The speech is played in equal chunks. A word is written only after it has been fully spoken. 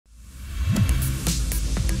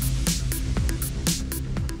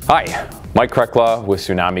Hi, Mike Krekla with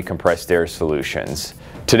Tsunami Compressed Air Solutions.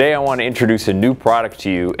 Today I want to introduce a new product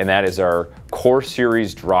to you, and that is our Core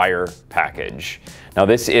Series dryer package. Now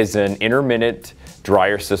this is an intermittent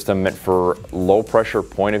dryer system meant for low pressure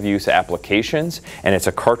point of use applications, and it's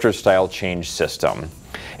a cartridge style change system.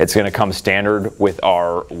 It's going to come standard with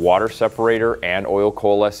our water separator and oil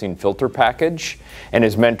coalescing filter package, and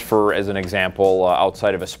is meant for, as an example,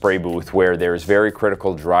 outside of a spray booth where there's very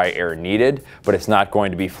critical dry air needed, but it's not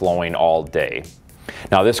going to be flowing all day.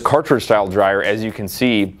 Now this cartridge style dryer, as you can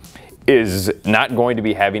see, is not going to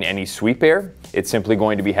be having any sweep air. It's simply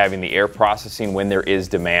going to be having the air processing when there is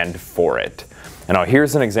demand for it. And now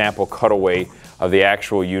here's an example cutaway of the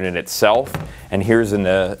actual unit itself, and here's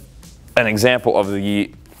an example of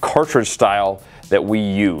the cartridge style that we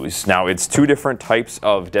use. Now it's two different types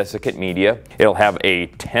of desiccant media. It'll have a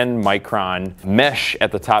 10 micron mesh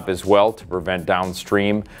at the top as well to prevent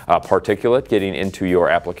downstream particulate getting into your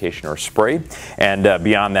application or spray. And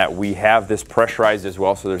beyond that, we have this pressurized as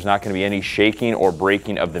well, so there's not going to be any shaking or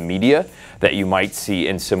breaking of the media that you might see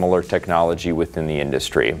in similar technology within the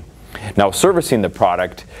industry. Now servicing the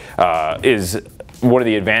product is one of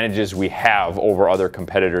the advantages we have over other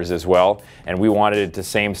competitors as well, and we wanted it the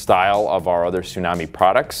same style of our other Tsunami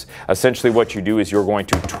products. Essentially what you do is you're going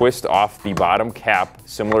to twist off the bottom cap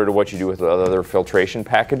similar to what you do with other filtration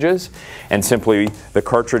packages, and simply the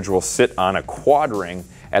cartridge will sit on a quad ring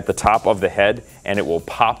at the top of the head and it will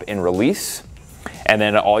pop and release, and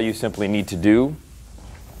then all you simply need to do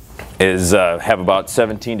is have about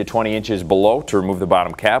 17 to 20 inches below to remove the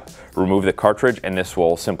bottom cap, remove the cartridge, and this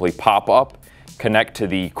will simply pop up, connect to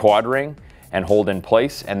the quad ring and hold in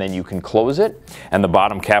place, and then you can close it, and the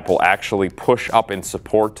bottom cap will actually push up in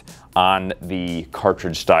support on the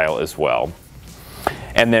cartridge style as well.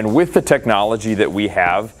 And then with the technology that we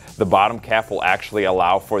have, the bottom cap will actually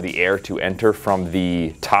allow for the air to enter from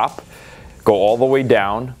the top, go all the way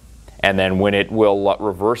down, and then when it will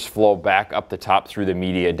reverse flow back up the top through the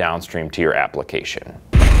media downstream to your application.